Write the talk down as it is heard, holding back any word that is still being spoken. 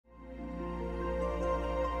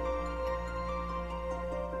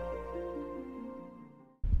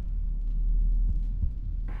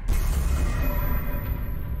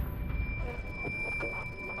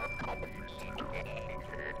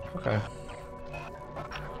Okay.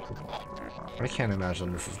 I can't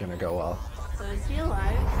imagine this is gonna go well. So is he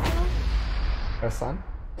alive still? Our son?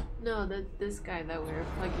 No, this guy that we were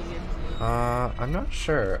plugging into. I'm not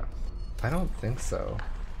sure. I don't think so.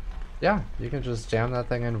 Yeah, you can just jam that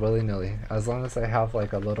thing in willy-nilly, as long as I have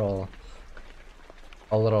like a little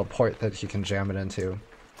port that he can jam it into.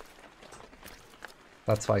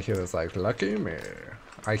 That's why he was like, lucky me.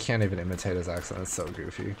 I can't even imitate his accent, it's so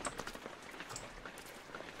goofy.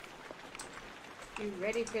 You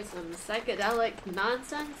ready for some psychedelic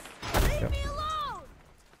nonsense? Leave me alone!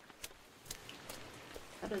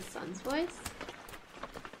 Is that his son's voice?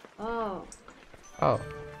 Oh. Oh.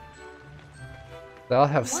 They all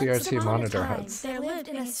have Once CRT upon a monitor time, heads. there lived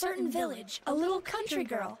in a certain village a little country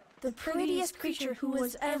girl, the prettiest creature who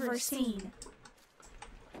was ever seen.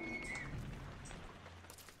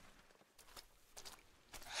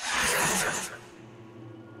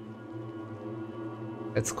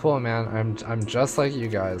 It's cool, man. I'm just like you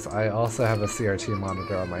guys. I also have a CRT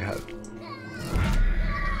monitor on my head.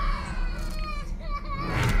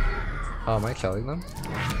 Oh, am I killing them?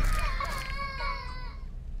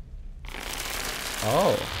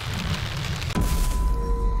 Oh.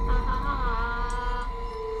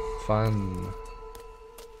 Fun.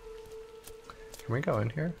 Can we go in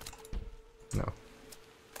here? No.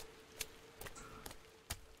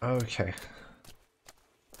 Okay.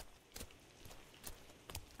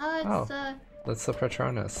 Oh, it's That's the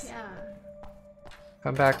Patronus. yeah.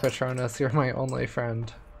 Come back, Patronus. You're my only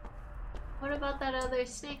friend. What about that other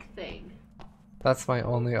snake thing? That's my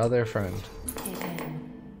only other friend.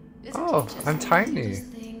 Isn't Oh, it just I'm the tiny. cutest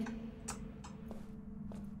thing?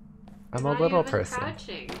 I'm Not a little even person.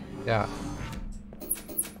 crouching. Yeah.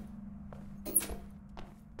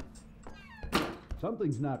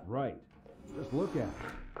 Something's not right. Just look at it.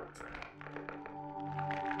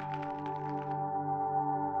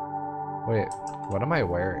 Wait, what am I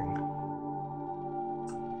wearing?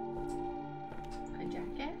 A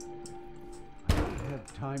jacket? I don't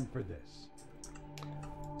have time for this.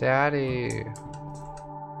 Daddy.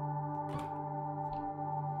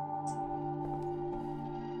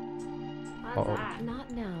 What's Uh-oh. that?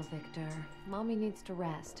 Not now, Victor. Mommy needs to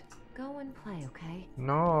rest. Go and play, okay?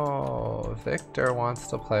 No, Victor wants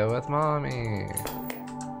to play with mommy.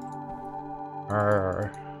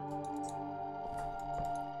 Arr.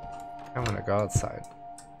 I'm gonna go outside.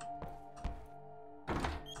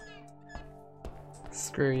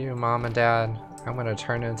 Screw you, Mom and Dad. I'm gonna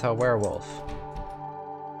turn into a werewolf.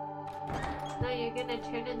 No, you're gonna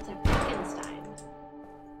turn into Frankenstein.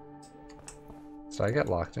 Did I get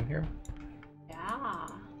locked in here? Yeah.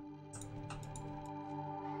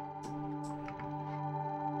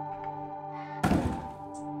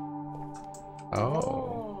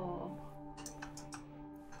 Oh.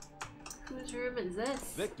 Whose room is this?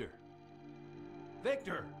 Victor!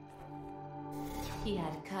 Victor! He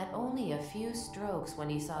had cut only a few strokes when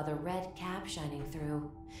he saw the red cap shining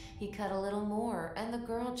through. He cut a little more, and the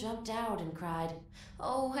girl jumped out and cried,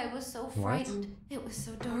 "Oh, I was so frightened. It was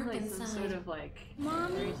so dark Like inside." some sort of like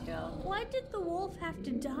Mommy, fairy tale. why did the wolf have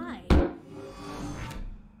to die?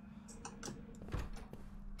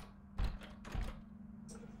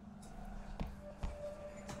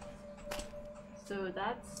 So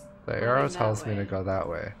that's The pointing arrow that tells me to way, go that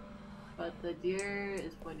way. but the deer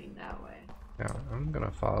is pointing that way. Yeah, I'm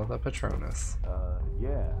gonna follow the Patronus.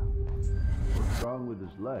 Yeah. What's wrong with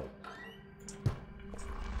his leg?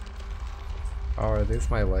 Oh, are these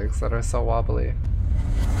my legs that are so wobbly?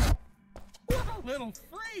 Little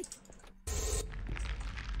freak!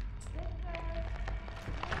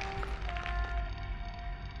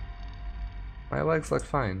 My legs look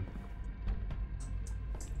fine.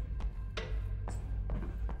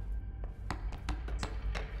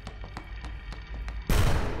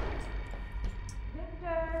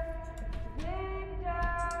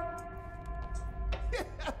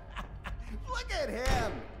 Look at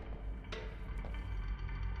him!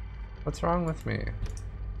 What's wrong with me?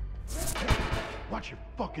 Watch your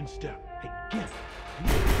fucking step. Hey, get it.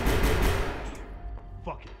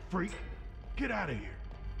 Fucking freak. Get out of here.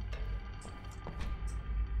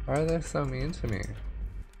 Why are they so mean to me?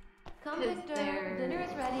 Come, Is Victor. there- Dinner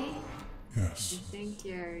is ready. Yes, You think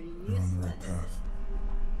you're you're on the useless? right path.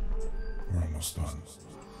 We're almost done.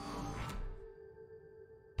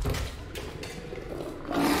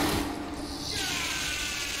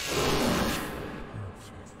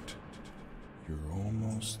 Perfect. You're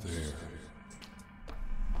almost there.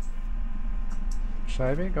 Should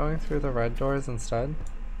I be going through the red doors instead?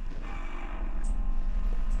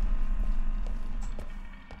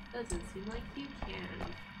 Doesn't seem like you can.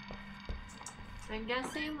 I'm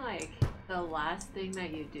guessing like the last thing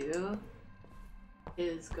that you do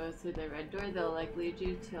is go through the red door. They'll like lead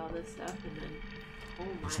you to all this stuff and then oh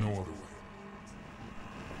my. There's no other way.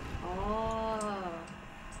 Oh,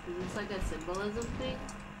 is this like a symbolism thing?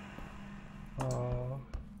 Oh.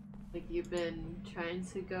 Like you've been trying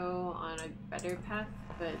to go on a better path,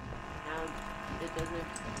 but now it doesn't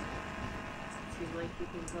seem like you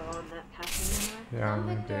can go on that path anymore. Yeah, Come,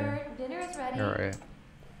 maybe. Victor. Dinner is ready. You're right.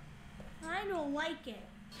 I don't like it.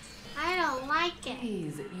 I don't like it.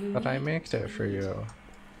 Please, you But I need made to it for eat. you.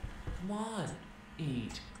 Come on.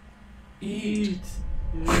 Eat. Eat.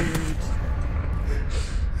 Is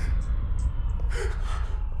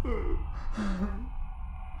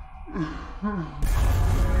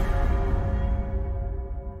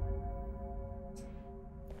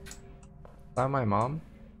that my mom?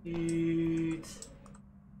 Eat.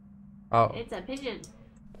 Oh. It's a pigeon.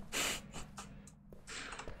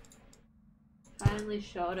 Finally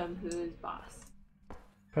showed him who's boss.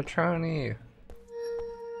 Petroni.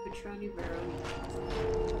 Petroni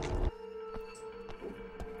Veroni.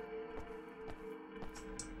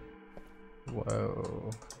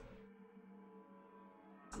 Whoa.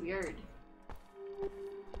 Weird.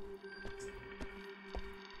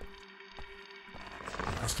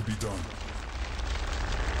 Has to be done.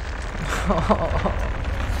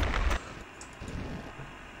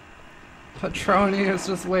 Petroni is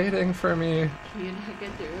just waiting for me. Can you not get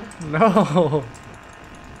through? No.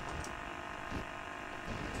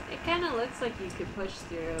 It kind of looks like you could push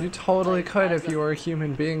through. You totally like, could as if you were a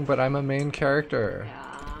human being, but I'm a main character. Yeah.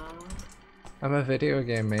 I'm a video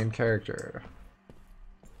game main character.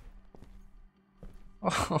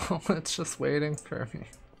 Oh, it's just waiting for me.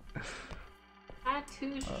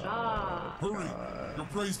 Tattoo shop. Hurry! Your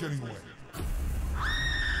prey's getting away.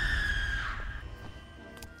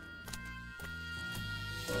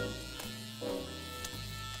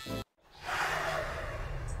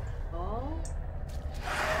 Oh.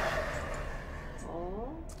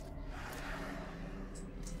 Oh.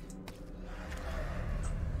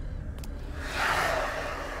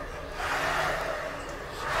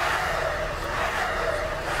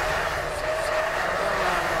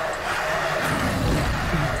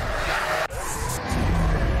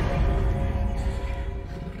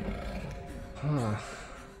 Huh.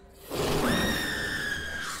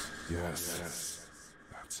 Yes.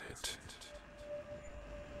 That's it.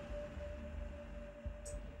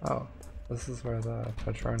 Oh, this is where the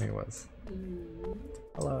Petroni was.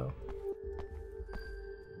 Hello.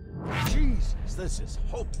 Jesus, this is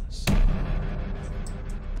hopeless.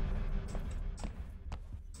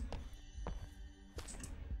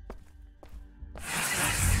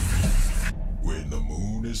 When the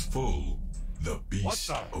moon is full, the What beast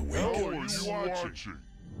the hell are awakens. you watching?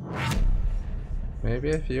 Maybe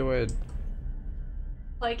if you would.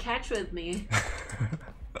 Play catch with me.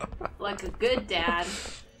 Like a good dad.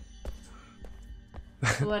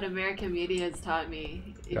 That's what American media has taught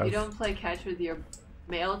me. If you Yes. don't play catch with your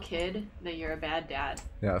male kid, then you're a bad dad.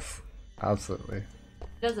 Yes, absolutely.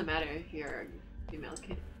 It doesn't matter if you're a female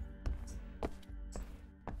kid.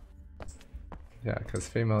 Yeah, because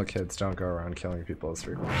female kids don't go around killing people as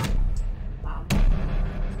frequently. Wow.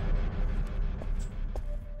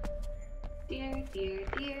 Dear, dear,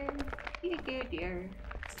 dear, dear, dear, dear,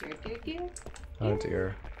 dear, dear, dear. Oh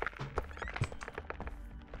dear.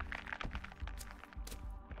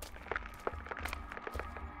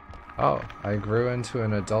 Oh, I grew into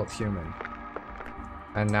an adult human.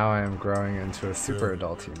 And now I am growing into a super There.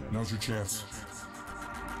 adult human. Now's your chance.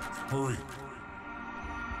 Hurry.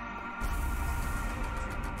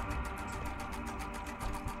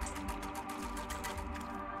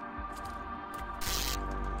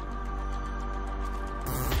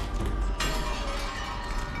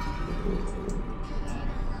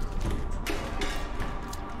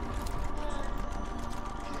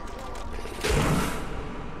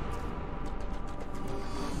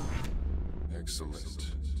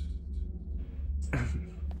 Excellent.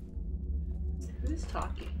 Who's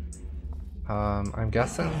talking? I'm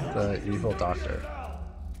guessing the evil doctor.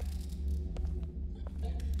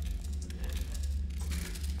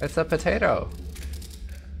 It's a potato!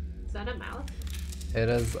 Is that a mouth? It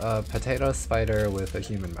is a potato spider with a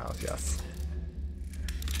human mouth, yes.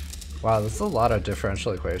 Wow, this is a lot of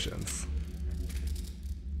differential equations.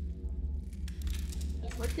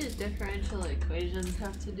 What do differential equations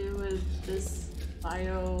have to do with this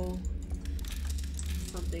bio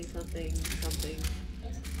something something something?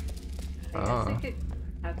 I guess it could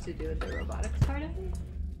have to do with the robotics part of it.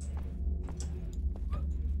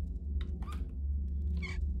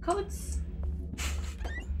 Codes.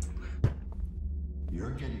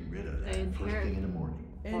 You're getting rid of that In first here. thing in the morning.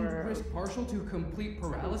 And risk partial to complete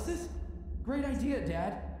paralysis? Great idea,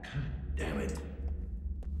 Dad. Damn it.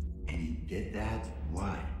 And he did that?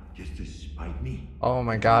 Why? Just to spite me? Oh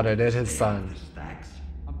my god, it is his son.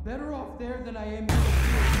 I'm better off there than I am here.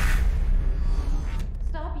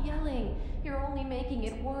 Stop yelling. You're only making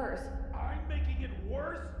it worse. I'm making it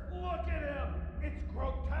worse? Look at him! It's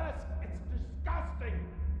grotesque! It's disgusting!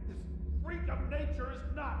 This freak of nature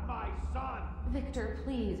is not my son! Victor,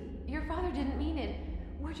 please. Your father didn't mean it.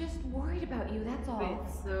 We're just worried about you, that's all. Wait,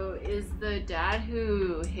 so is the dad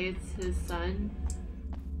who hates his son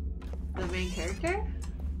the main character?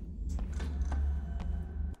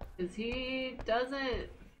 Because he doesn't,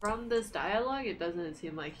 from this dialogue, it doesn't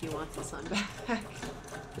seem like he wants his son back.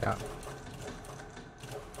 Yeah.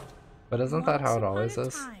 But isn't that how it always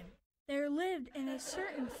is? There lived in a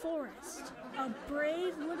certain forest a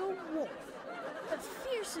brave little wolf, the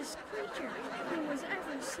fiercest creature who was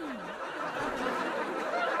ever seen.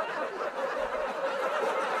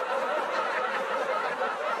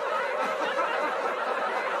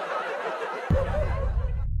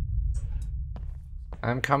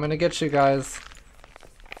 I'm coming to get you guys.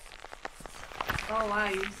 Oh wow,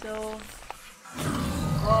 you're so...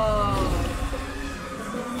 Whoa.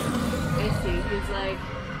 I see, he's like...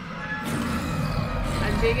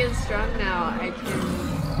 I'm big and strong now, I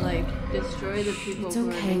can, like, destroy the people It's who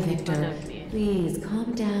are okay, making fun Victor. of me. Please,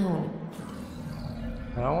 calm down.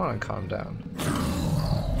 I don't want to calm down.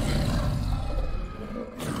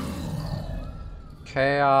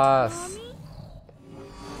 Chaos.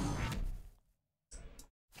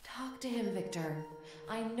 Talk to him, Victor.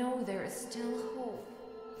 I know there is still hope.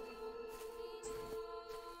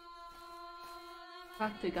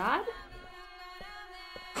 Talk to God?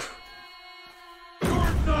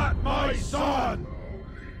 You're not my son!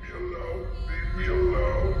 Leave me alone. Leave me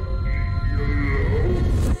alone. Leave me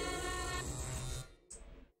alone.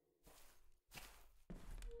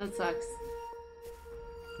 That sucks.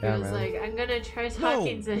 Yeah, He was man. like, I'm gonna try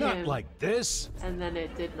talking to not him. like this. And then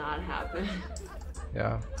it did not happen.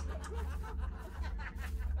 Yeah.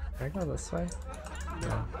 Can I go this way?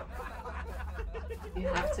 Yeah. You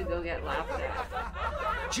have to go get laughed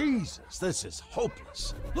at. Jesus, this is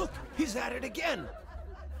hopeless. Look, he's at it again.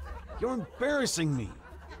 You're embarrassing me.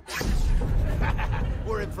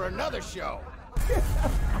 We're in for another show.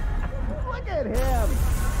 Look at him!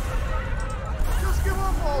 Just give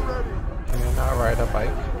up already. Can you not ride a bike?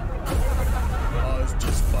 Oh, it's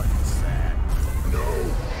just fucking sad. No.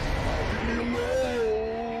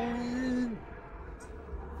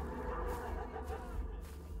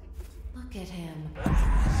 Look at him.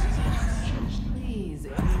 Please.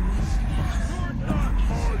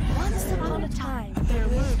 Once upon a time, there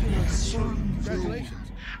lived in a certain...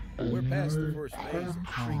 Congratulations. We're past the first phase of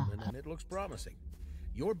treatment and it looks promising.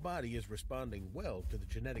 Your body is responding well to the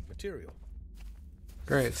genetic material.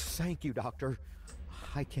 Great. Thank you, Doctor.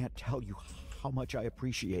 I can't tell you how much I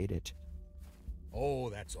appreciate it. Oh,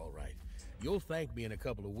 that's all right. You'll thank me in a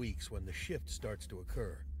couple of weeks when the shift starts to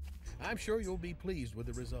occur. I'm sure you'll be pleased with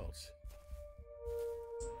the results.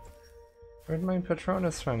 Where'd my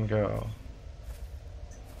Patronus friend go?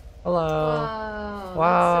 Hello. Wow.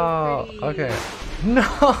 Wow. That's so Okay. pretty. No.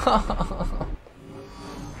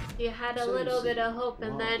 You had a little bit of hope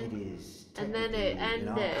and then it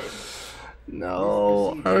ended.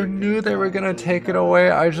 No. I knew they were gonna take it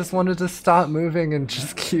away. I just wanted to stop moving and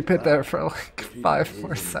just keep it there for like 5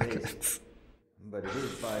 more seconds. But it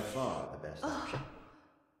is by far the best option.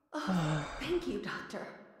 Oh, thank you, Doctor.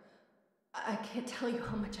 I can't tell you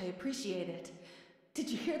how much I appreciate it. Did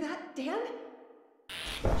you hear that, Dan?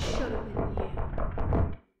 Should have been you.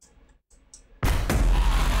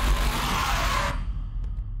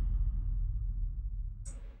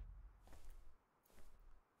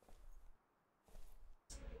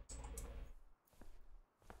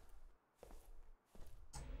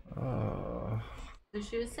 So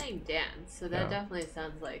she was saying Dan, so that definitely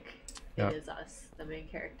sounds like it is us, the main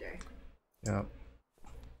character. Yep.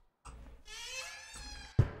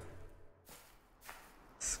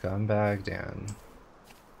 Scumbag Dan.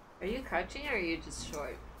 Are you crouching or are you just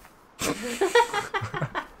short?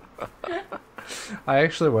 I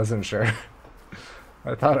actually wasn't sure.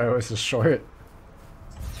 I thought I was just short.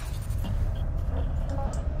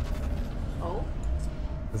 Oh?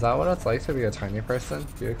 Is that what it's like to be a tiny person?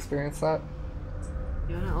 Do you experience that?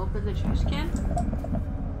 You wanna open the trash can?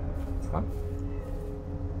 Huh?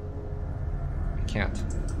 I can't.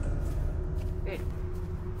 Good.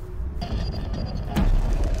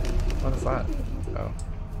 What is that? Oh.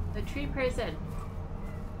 The tree person.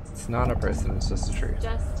 It's not a person, it's just a tree.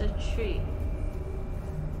 Just a tree.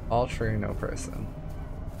 All tree, no person.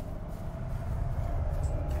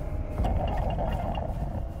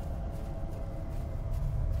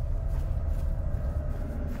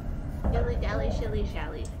 shilly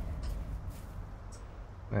shally.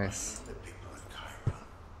 Nice. The people in Cairo are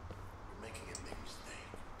making a big mistake.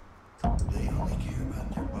 They only care about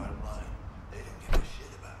their bottom line. They don't give a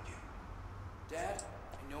shit about you. Dad,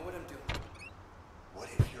 I know what I'm doing. What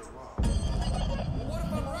if you're wrong? Well, what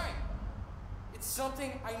if I'm right? It's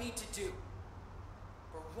something I need to do.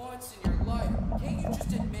 For once in your life, can't you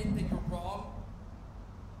just admit that you're wrong?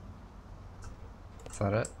 Is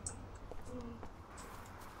that it?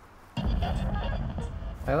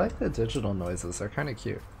 I like the digital noises, they're kind of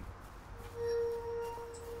cute.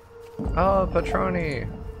 Oh, Patroni!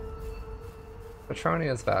 Patroni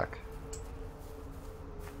is back.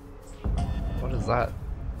 What is that?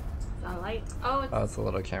 A light. Oh, It's a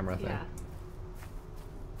little camera thing. yeah.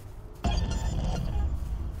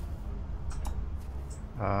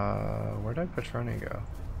 Where did Patroni go?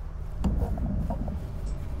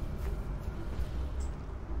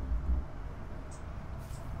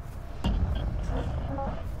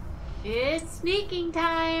 It's sneaking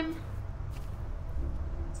time.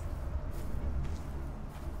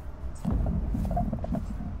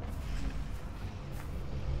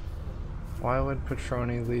 Why would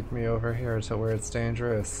Patroni lead me over here to where it's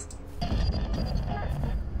dangerous?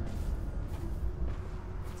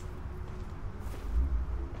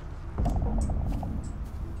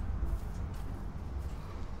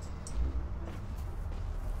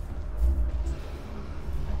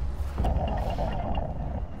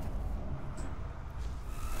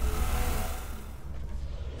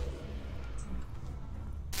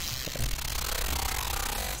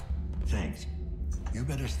 Thanks. You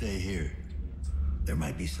better stay here. There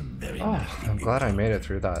might be some very Oh, nasty I'm glad I people. made it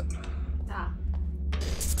through that. Ah.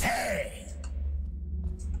 Hey!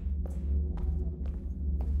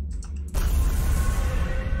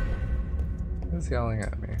 Who's yelling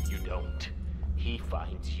at me? You don't. He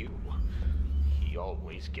finds you. He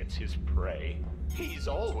always gets his prey. He's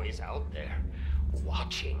always out there,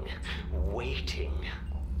 watching, waiting.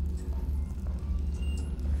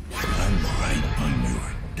 I'm right on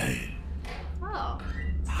your day. Oh.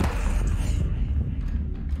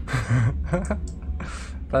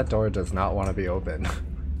 That door does not want to be open.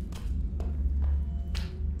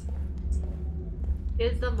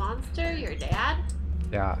 Is the monster your dad?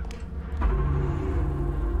 Yeah.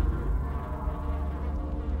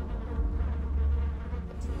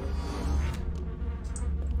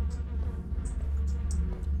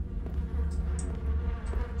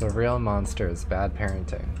 The real monster is bad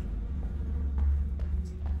parenting.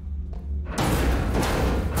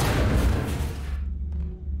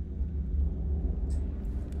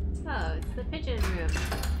 Oh, it's the pigeon room.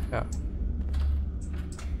 Yeah.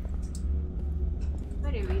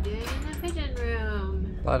 What are we doing in the pigeon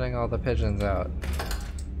room? Letting all the pigeons out.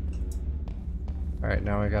 Alright,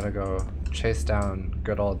 now we gotta go chase down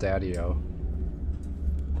good old Daddy-O.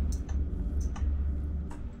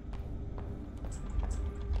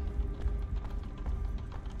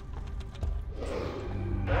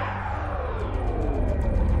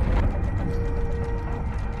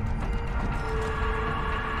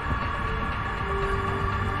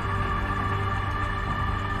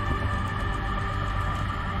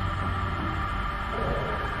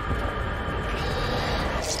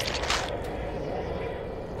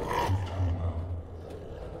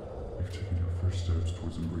 You've taken your first steps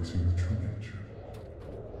towards embracing your true nature,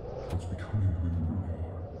 towards becoming who you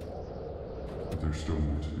really are. But there's still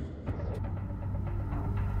more to do.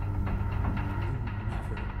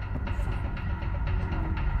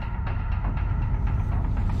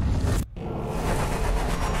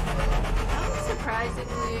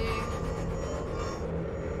 Surprisingly,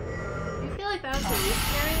 you feel like that was the least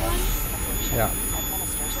scary one? Yeah, I feel like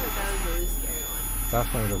that was the least scary one.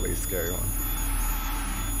 definitely the least scary one.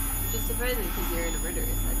 Which is surprising because you're in a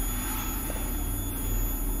murderous setting.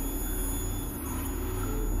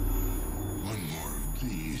 One more of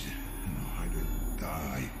these, and I'll either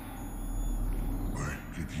die or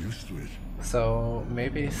get used to it. So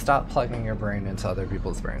maybe stop plugging your brain into other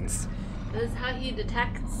people's brains. This is how he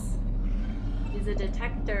detects. He's a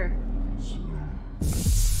detector.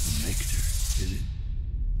 Victor, is it?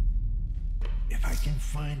 If I can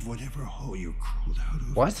find whatever hole you crawled out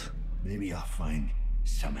of, What? maybe I'll find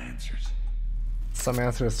some answers. Some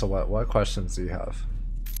answers to what? What questions do you have?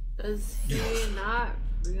 Does he not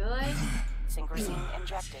realize Synchrosine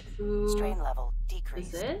injected. who Strain level is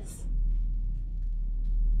decreased. this?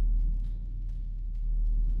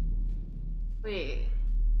 Wait.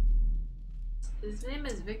 His name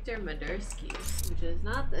is Victor Madursky, which is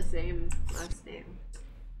not the same last name.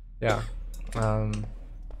 Yeah.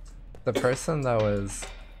 The person that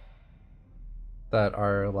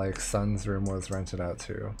our like son's room was rented out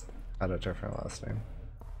to, Had a different last name.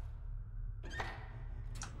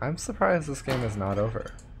 I'm surprised this game is not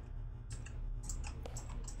over.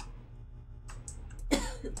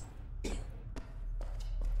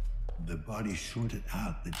 The body shorted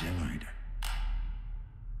out the generator.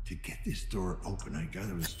 To get this door open, I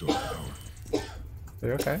gotta restore power. Are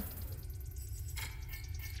you okay?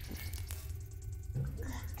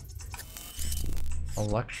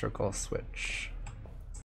 Electrical switch.